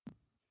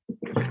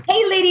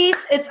Hey ladies,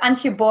 it's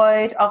Antje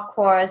Boyd. Of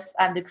course,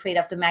 I'm the creator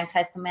of the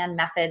Magnetize the Man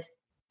method.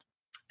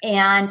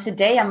 And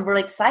today I'm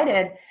really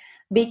excited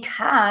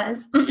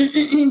because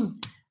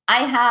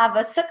I have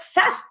a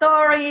success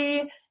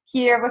story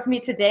here with me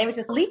today, which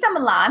is Lisa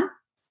Milan.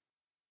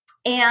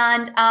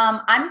 And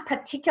I'm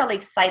particularly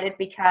excited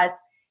because,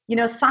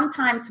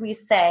 sometimes we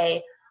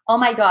say, oh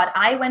my God,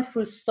 I went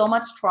through so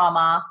much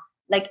trauma.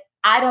 Like,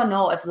 I don't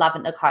know if love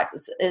in the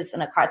cards is in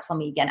the cards for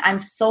me again. I'm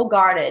so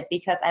guarded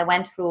because I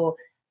went through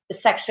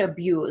sexual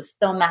abuse,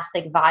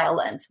 domestic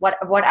violence,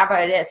 whatever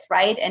it is,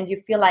 right? And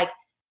you feel like,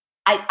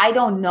 I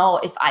don't know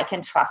if I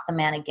can trust a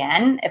man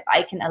again, if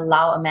I can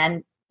allow a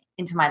man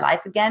into my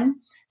life again.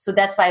 So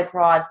that's why I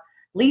brought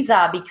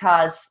Lisa,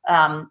 because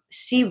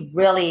she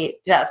really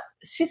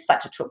she's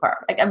such a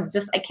trooper. Like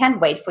I can't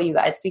wait for you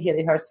guys to hear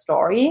her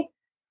story,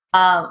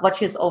 what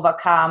she's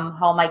overcome,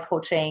 how my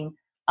coaching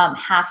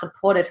has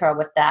supported her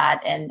with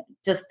that. And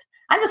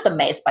I'm just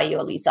amazed by you,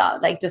 Lisa,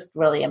 like just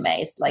really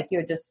amazed. Like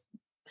you're just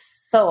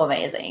so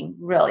amazing.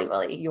 Really,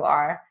 really, you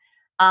are.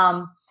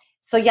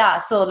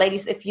 So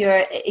ladies, if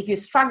you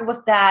struggle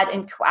with that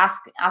and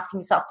asking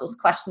yourself those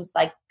questions,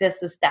 like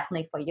this is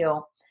definitely for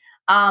you.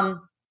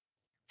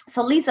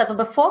 So Lisa, so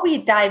before we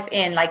dive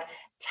in, like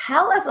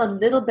tell us a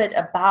little bit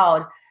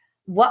about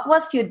what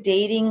was your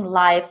dating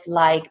life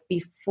like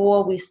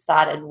before we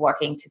started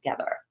working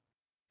together?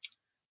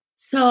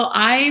 So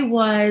I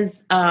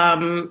was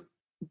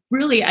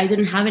really, I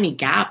didn't have any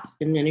gap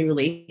in any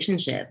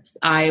relationships.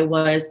 I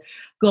was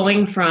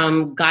going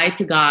from guy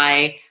to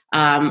guy.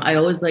 I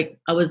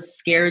was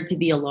scared to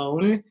be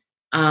alone.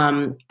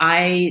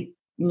 I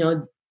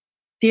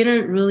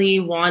didn't really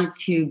want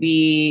to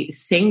be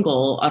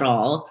single at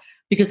all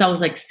because I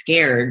was like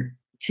scared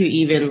to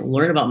even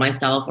learn about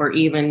myself or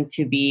even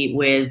to be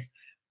with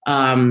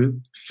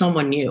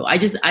someone new. I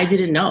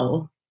didn't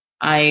know.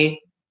 I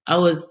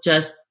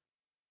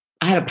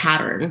had a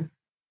pattern.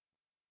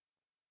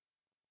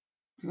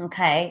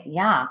 Okay.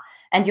 Yeah.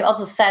 And you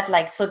also said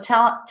so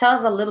tell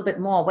us a little bit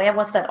more. Where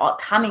was that all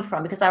coming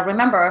from? Because I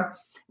remember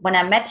when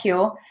I met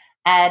you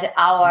at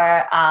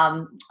our,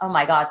 oh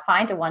my God,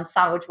 Find the One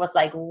Summit, which was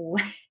like, well,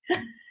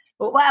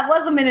 it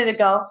was a minute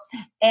ago.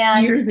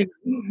 And Years ago.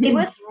 It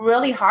was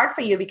really hard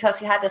for you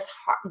because you had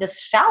this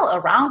shell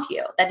around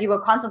you that you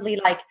were constantly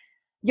like,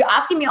 you're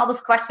asking me all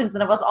those questions,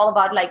 and it was all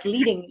about like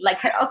leading,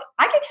 like, okay,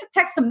 I can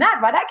text him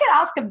that, right? I can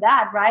ask him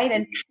that, right?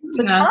 And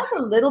so tell us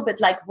a little bit,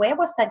 like, where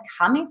was that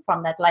coming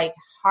from? That like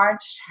hard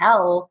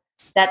shell,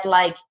 that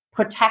like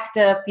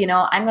protective,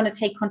 I'm going to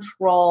take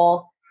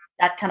control,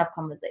 that kind of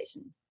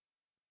conversation.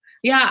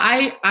 Yeah,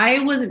 I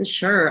wasn't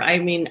sure. I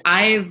mean,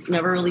 I've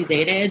never really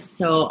dated,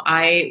 so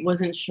I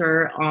wasn't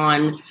sure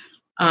on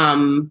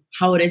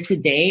how it is to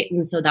date,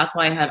 and so that's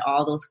why I had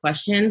all those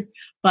questions.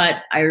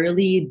 But I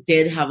really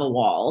did have a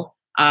wall.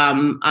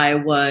 I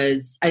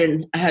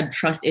had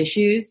trust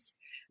issues.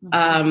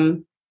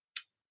 Mm-hmm.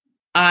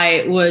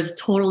 I was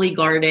totally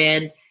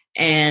guarded,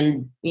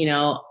 and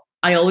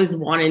I always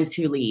wanted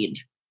to lead.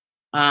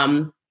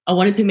 I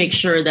wanted to make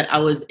sure that I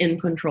was in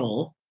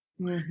control.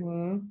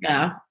 Mm-hmm.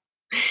 Yeah.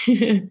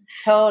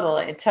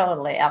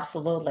 Totally,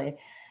 absolutely.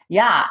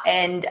 Yeah.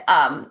 And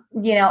and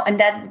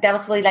that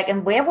was really like,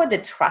 and where were the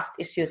trust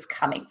issues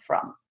coming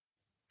from?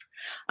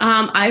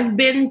 I've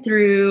been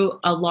through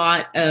a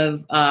lot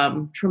of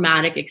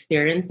traumatic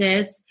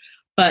experiences,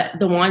 but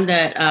the one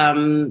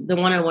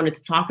I wanted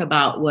to talk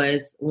about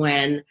was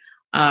when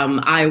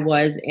I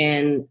was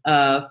in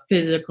a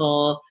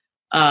physically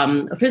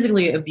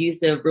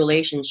abusive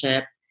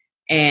relationship,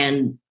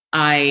 and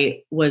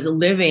I was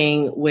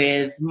living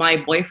with my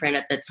boyfriend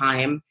at the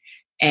time,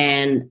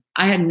 and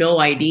I had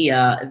no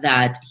idea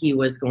that he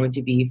was going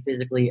to be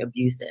physically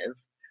abusive.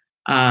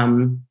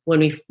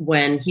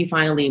 When he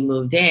finally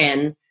moved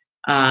in,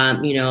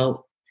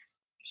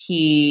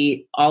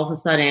 he all of a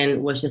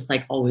sudden was just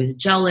like always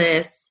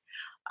jealous.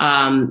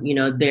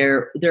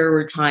 There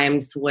were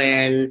times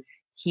when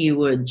he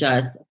would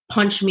just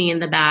punch me in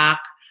the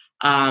back.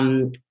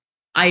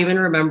 I even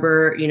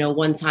remember,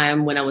 one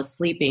time when I was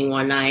sleeping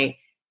one night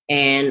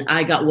and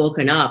I got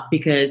woken up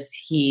because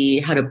he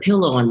had a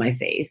pillow on my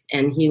face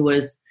and he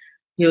was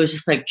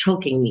just like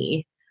choking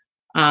me.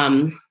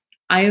 I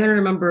even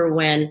remember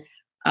when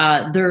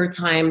there were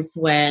times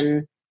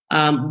when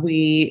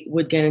we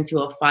would get into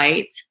a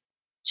fight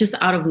just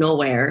out of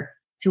nowhere,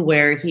 to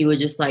where he would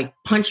just like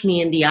punch me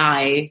in the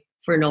eye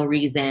for no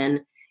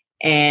reason.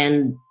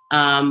 And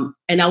I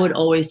would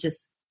always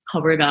just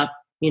cover it up.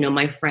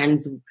 My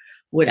friends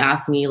would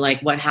ask me like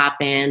what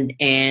happened,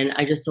 and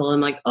I just told them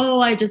like, oh,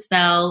 I just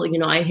fell,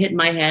 I hit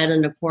my head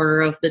on the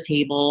corner of the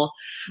table,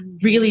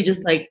 really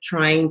just like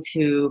trying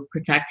to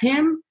protect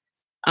him,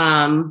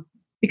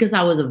 because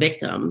I was a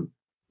victim.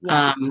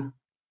 Yeah.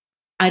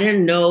 I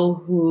didn't know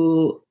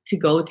who to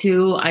go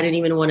to. I didn't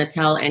even want to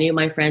tell any of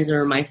my friends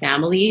or my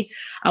family.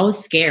 I was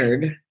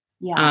scared.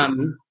 Yeah.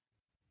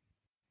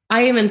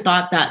 I even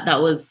thought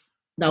that was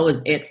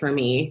it for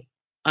me.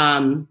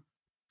 I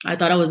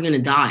thought I was gonna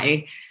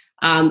die.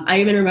 I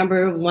even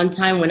remember one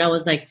time when I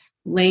was like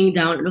laying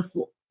down on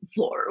the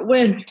floor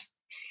when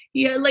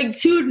he had like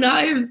 2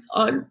 knives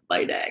on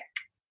my neck.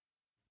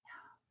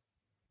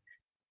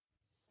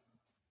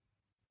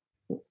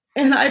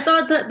 And I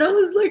thought that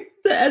was like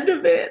the end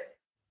of it.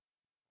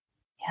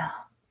 Yeah.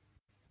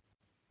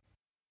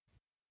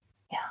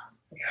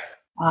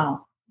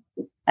 Wow.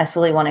 I just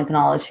really want to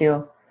acknowledge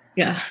you,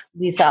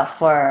 Lisa,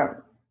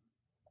 for,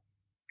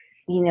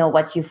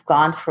 what you've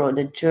gone through,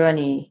 the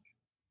journey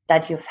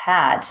that you've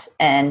had,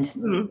 and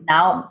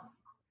now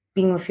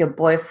being with your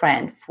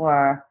boyfriend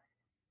for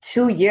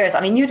 2 years.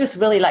 I mean, you just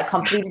really like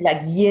completely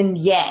like yin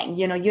yang,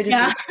 you're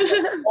just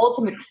the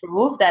ultimate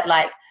proof that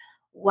like,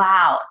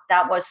 wow,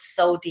 that was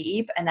so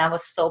deep and that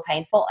was so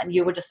painful, and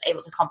you were just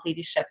able to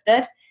completely shift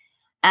it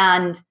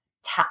and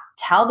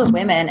tell the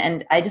women.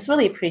 And I just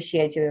really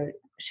appreciate you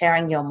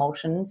sharing your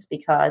emotions,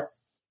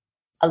 because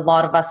a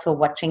lot of us who are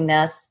watching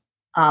this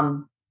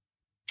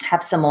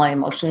have similar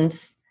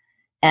emotions,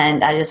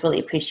 and I just really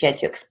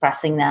appreciate you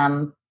expressing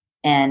them,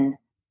 and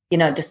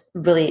just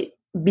really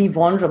be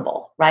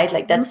vulnerable, right?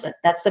 Like that's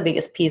the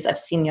biggest piece I've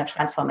seen your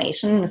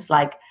transformation. It's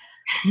like,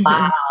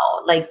 wow,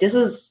 like this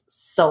is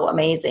so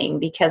amazing,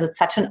 because it's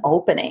such an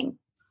opening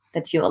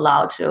that you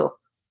allow to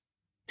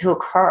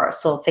occur.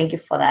 So thank you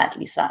for that,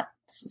 Lisa.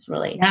 This is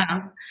really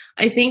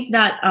I think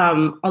that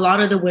a lot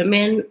of the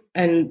women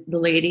and the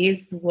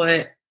ladies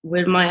would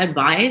my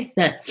advice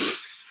that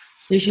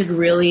they should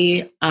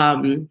really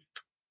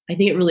I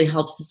think it really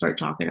helps to start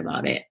talking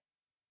about it.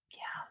 Yeah.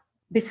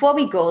 Before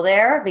we go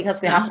there,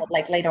 because we have that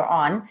like later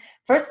on,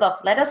 first off,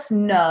 let us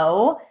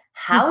know,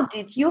 how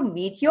did you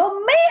meet your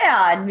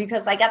man?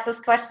 Because I get this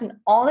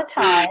question all the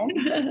time,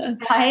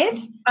 right?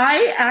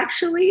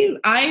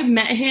 I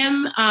met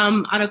him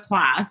at a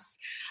class.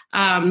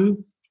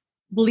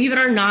 Believe it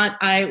or not,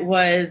 I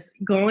was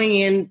going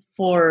in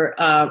for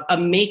a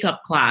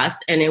makeup class,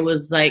 and it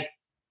was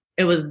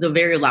the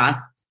very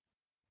last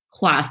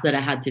class that I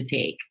had to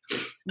take.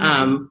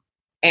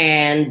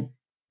 And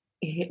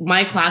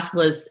my class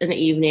was in the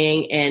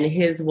evening and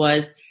his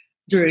was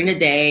during the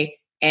day.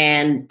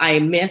 And I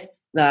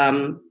missed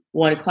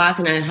one class,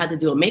 and I had to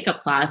do a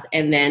makeup class.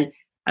 And then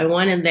I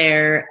went in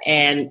there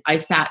and I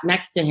sat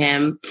next to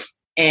him.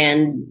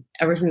 And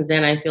ever since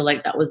then, I feel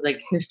like that was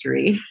like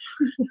history.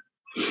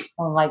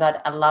 Oh my God,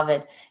 I love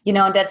it.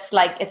 That's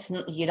like,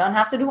 you don't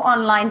have to do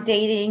online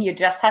dating. You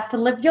just have to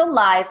live your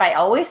life. I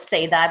always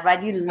say that,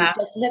 right? You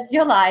just lived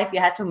your life. You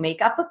had to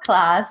make up a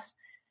class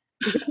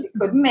because you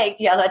couldn't make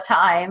the other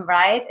time,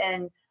 right?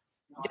 And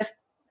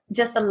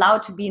just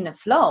allowed to be in the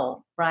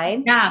flow,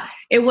 right? Yeah,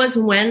 it was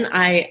when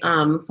I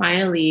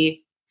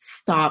finally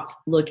stopped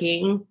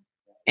looking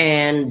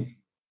and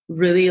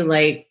really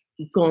like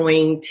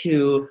going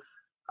to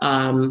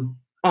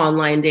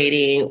online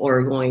dating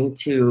or going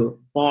to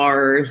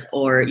bars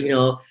or,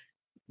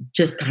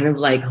 just kind of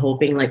like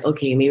hoping like,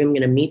 okay, maybe I'm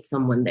going to meet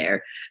someone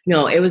there.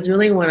 No, it was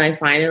really when I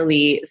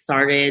finally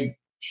started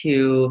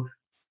to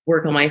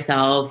work on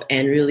myself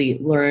and really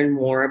learn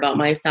more about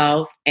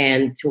myself,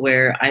 and to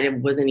where I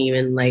wasn't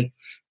even like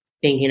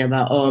thinking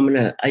about,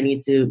 I need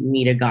to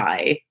meet a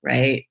guy,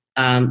 right?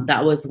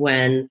 That was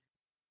when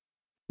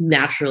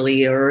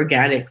naturally or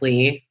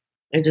organically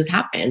it just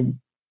happened.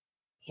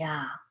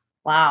 Yeah.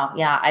 Wow.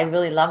 Yeah, I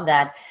really love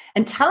that.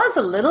 And tell us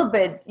a little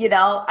bit,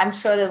 I'm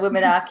sure that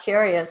women are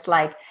curious,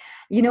 like,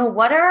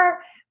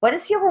 what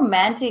is your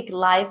romantic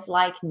life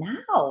like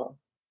now?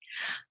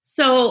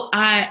 So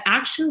I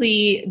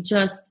actually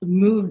just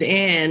moved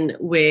in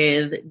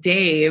with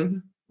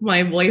Dave,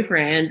 my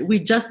boyfriend. We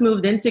just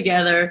moved in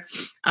together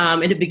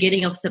in the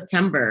beginning of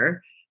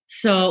September.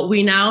 So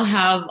we now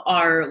have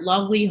our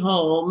lovely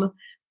home,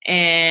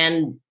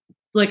 and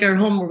like our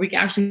home where we can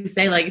actually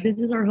say like, this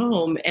is our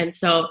home. And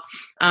so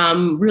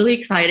really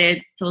excited.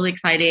 It's totally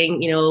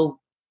exciting.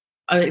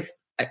 I'm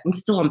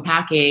still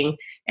unpacking,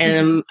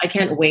 and I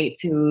can't wait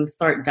to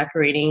start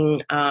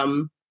decorating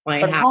my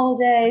for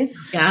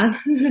holidays. Yeah.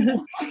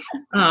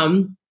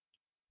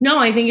 No,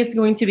 I think it's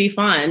going to be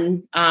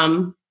fun.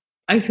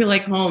 I feel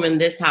like home in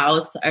this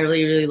house. I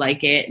really, really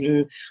like it.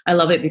 And I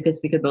love it because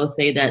we could both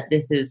say that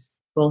this is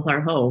both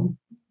our home.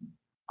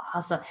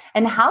 Awesome.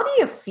 And how do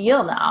you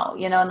feel now?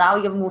 Now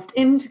you've moved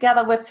in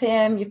together with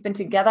him. You've been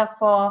together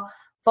for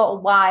a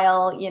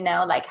while,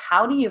 like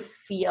how do you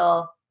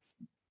feel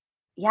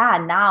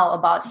now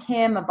about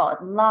him,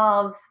 about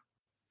love?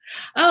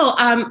 Oh,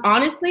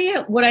 honestly,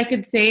 what I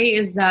could say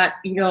is that,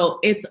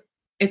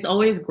 it's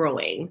always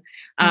growing.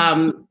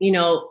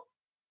 No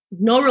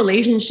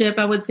relationship,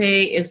 I would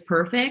say, is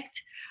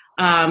perfect.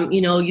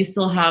 You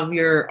still have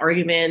your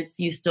arguments,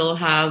 you still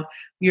have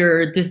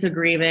your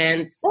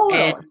disagreements.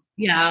 And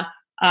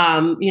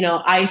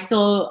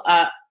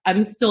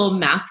I'm still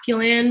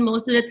masculine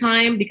most of the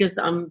time because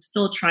I'm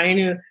still trying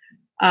to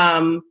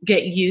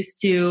get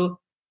used to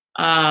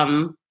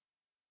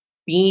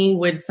being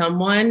with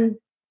someone,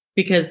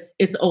 because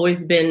it's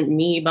always been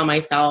me by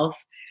myself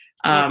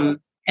and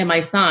my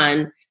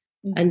son.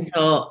 And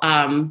so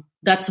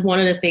that's one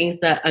of the things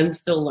that I'm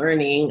still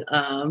learning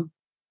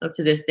up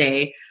to this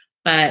day.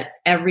 But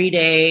every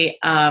day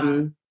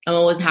I'm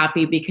always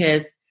happy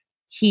because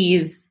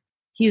he's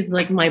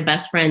like my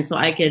best friend. So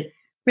I could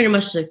pretty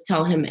much just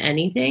tell him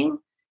anything.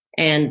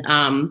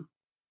 And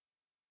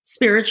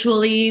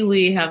spiritually,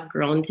 we have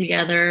grown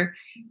together.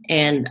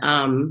 And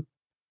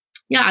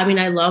yeah, I mean,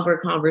 I love our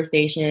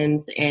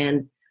conversations.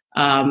 And,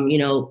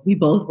 we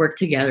both work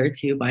together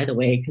too, by the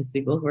way, because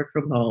we both work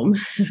from home.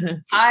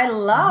 I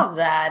love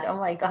that. Oh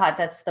my God,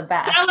 that's the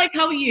best. I like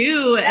how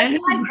you. That's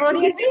like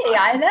Brody and me,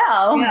 I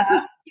know.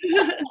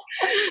 Yeah.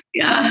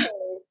 Yeah.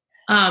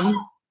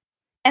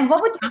 And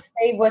what would you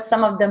say were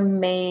some of the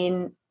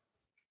main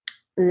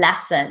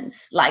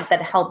lessons like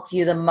that helped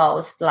you the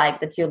most, like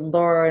that you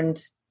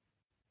learned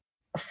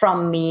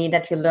from me,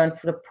 that you learned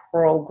through the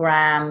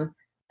program,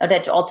 or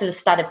that you also just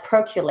started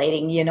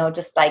percolating,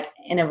 just like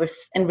in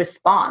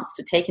response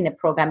to taking the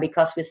program,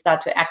 because we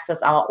start to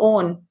access our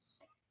own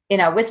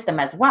inner wisdom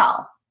as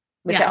well,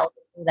 which I also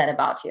knew that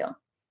about you.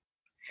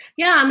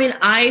 Yeah, I mean,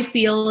 I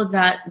feel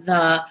that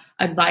the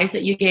advice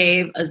that you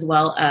gave, as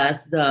well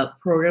as the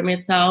program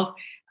itself,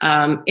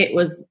 it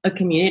was a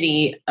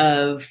community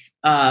of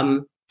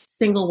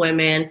single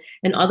women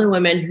and other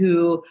women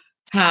who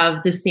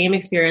have the same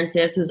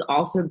experiences, who's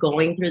also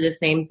going through the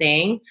same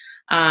thing,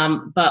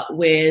 but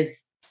with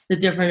the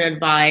different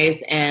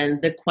advice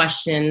and the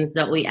questions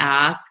that we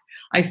ask.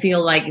 I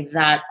feel like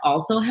that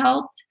also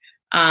helped.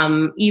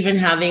 Even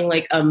having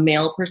like a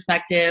male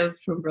perspective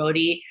from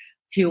Brody,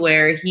 to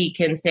where he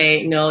can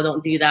say, no,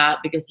 don't do that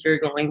because you're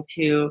going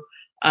to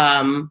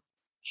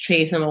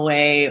chase him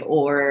away,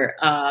 or,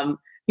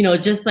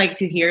 just like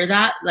to hear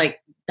that, like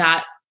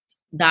that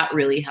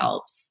really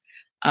helps.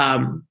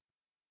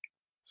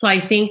 So I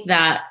think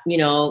that,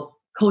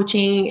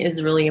 coaching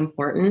is really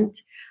important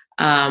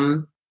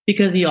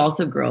because you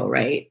also grow,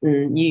 right?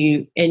 And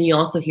you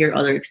also hear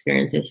other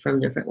experiences from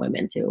different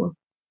women too.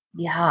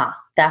 Yeah,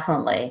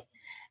 definitely.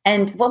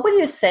 And what would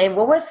you say,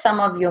 what were some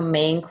of your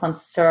main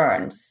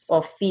concerns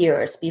or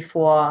fears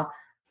before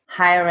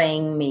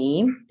hiring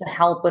me to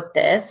help with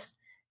this?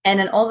 And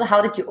then also,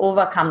 how did you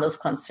overcome those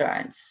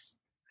concerns?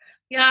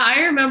 Yeah,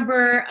 I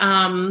remember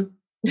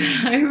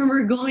I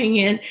remember going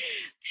in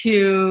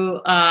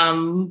to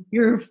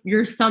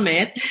your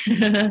summit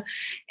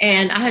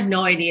and I had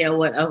no idea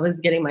what I was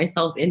getting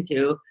myself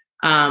into.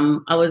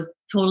 I was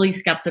totally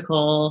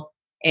skeptical,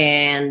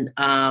 and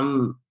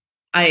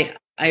I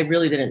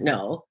really didn't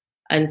know.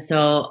 And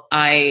so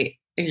I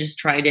just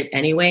tried it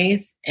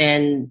anyways.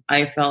 And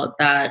I felt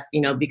that,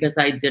 because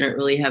I didn't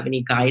really have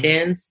any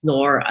guidance,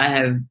 nor I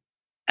have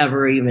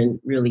ever even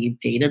really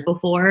dated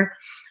before,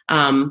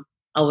 I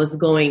was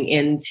going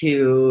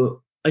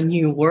into a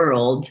new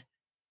world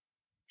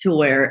to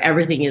where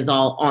everything is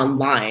all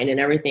online and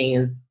everything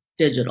is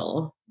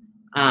digital.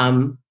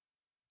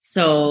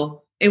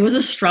 So it was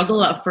a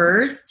struggle at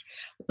first,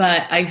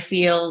 but I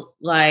feel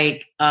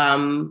like,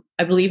 I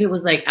believe it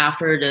was like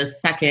after the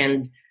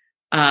second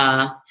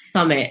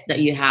summit that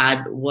you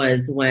had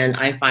was when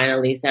I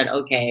finally said,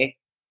 okay,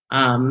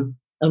 I'm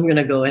going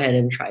to go ahead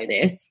and try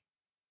this.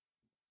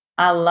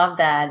 I love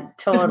that.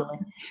 Totally.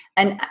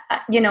 And,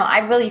 I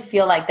really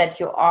feel like that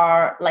you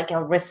are like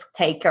a risk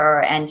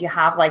taker and you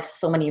have like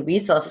so many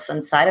resources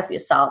inside of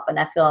yourself. And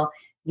I feel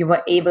you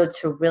were able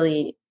to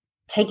really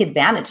take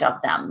advantage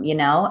of them,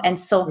 And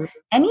so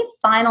any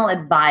final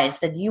advice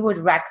that you would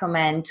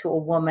recommend to a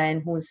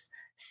woman who's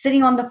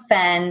sitting on the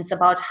fence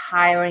about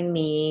hiring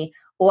me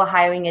or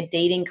hiring a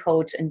dating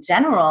coach in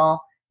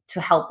general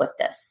to help with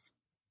this?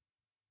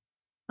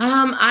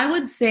 I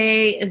would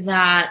say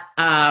that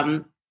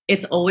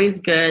it's always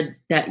good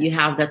that you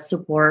have that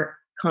support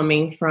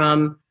coming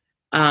from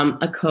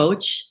a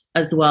coach,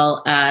 as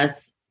well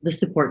as the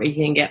support that you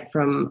can get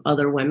from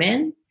other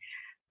women,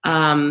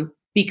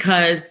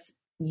 because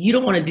you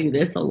don't want to do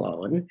this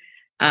alone.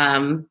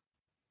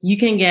 You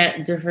can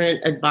get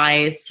different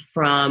advice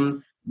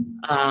from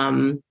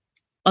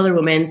other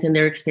women and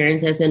their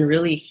experiences, and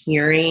really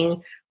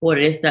hearing what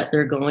it is that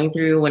they're going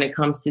through when it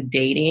comes to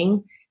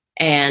dating.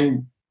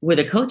 And with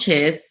the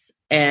coaches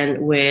and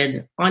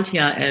with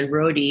Antia and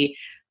Brody,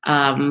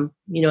 they're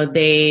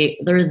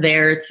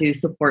there to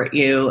support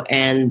you.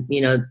 And,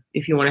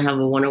 if you want to have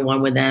a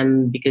one-on-one with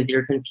them because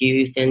you're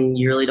confused and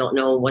you really don't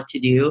know what to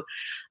do,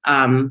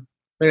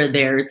 they're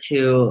there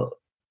to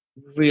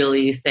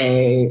really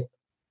say,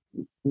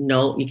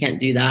 no, you can't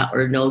do that,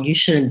 or no, you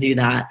shouldn't do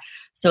that.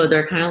 So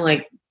they're kind of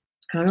like,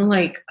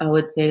 I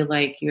would say,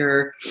 like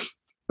your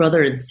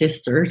brother and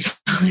sister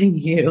telling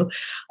you,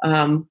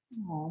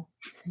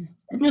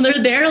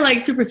 they're there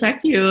like to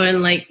protect you,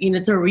 and like,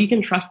 so you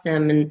can trust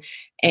them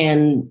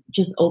and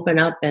just open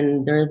up,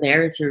 and they're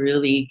there to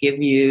really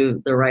give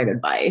you the right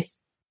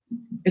advice.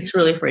 It's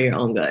really for your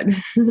own good.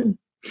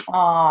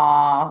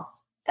 Oh,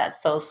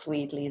 that's so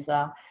sweet,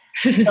 Lisa.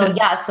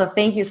 So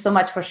thank you so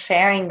much for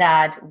sharing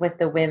that with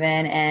the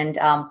women. And,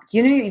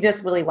 you're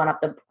just really one of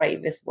the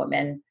bravest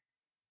women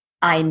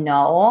I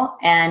know,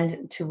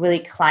 and to really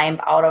climb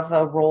out of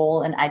a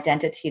role and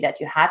identity that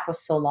you had for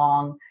so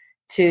long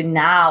to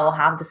now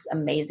have this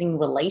amazing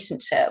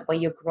relationship where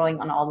you're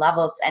growing on all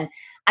levels. And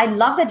I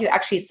love that you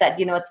actually said,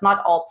 it's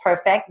not all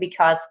perfect,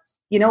 because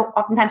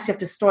oftentimes you have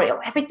the story, oh,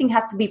 everything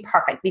has to be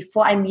perfect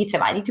before I meet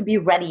him. I need to be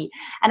ready.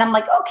 And I'm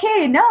like,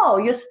 okay, no,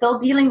 you're still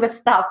dealing with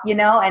stuff,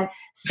 and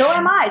so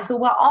am I. So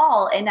we're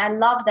all. And I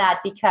love that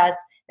because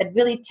that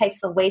really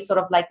takes away sort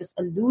of like this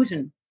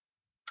illusion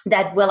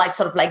that we're like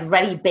sort of like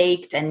ready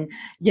baked and,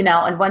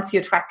 and once you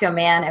attract your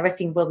man,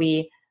 everything will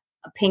be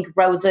pink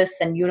roses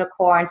and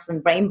unicorns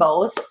and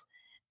rainbows.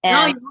 And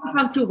no, you also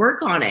have to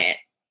work on it.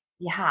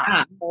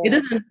 Yeah. It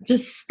doesn't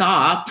just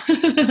stop.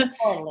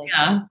 Totally.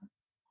 Yeah.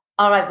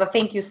 All right. Well,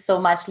 thank you so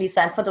much,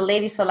 Lisa. And for the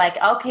ladies who are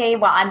like, okay,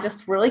 well, I'm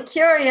just really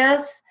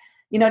curious,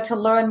 to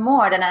learn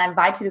more, then I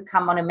invite you to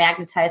come on a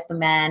Magnetize the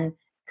Man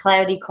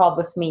clarity call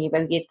with me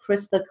where we get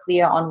crystal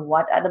clear on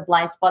what are the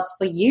blind spots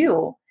for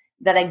you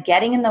that are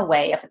getting in the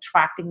way of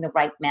attracting the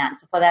right man.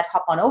 So for that,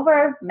 hop on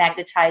over,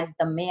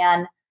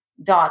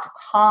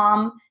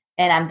 magnetizetheman.com.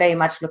 And I'm very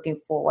much looking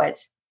forward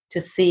to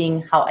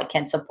seeing how I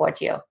can support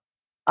you.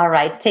 All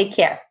right. Take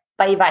care.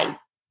 Bye-bye.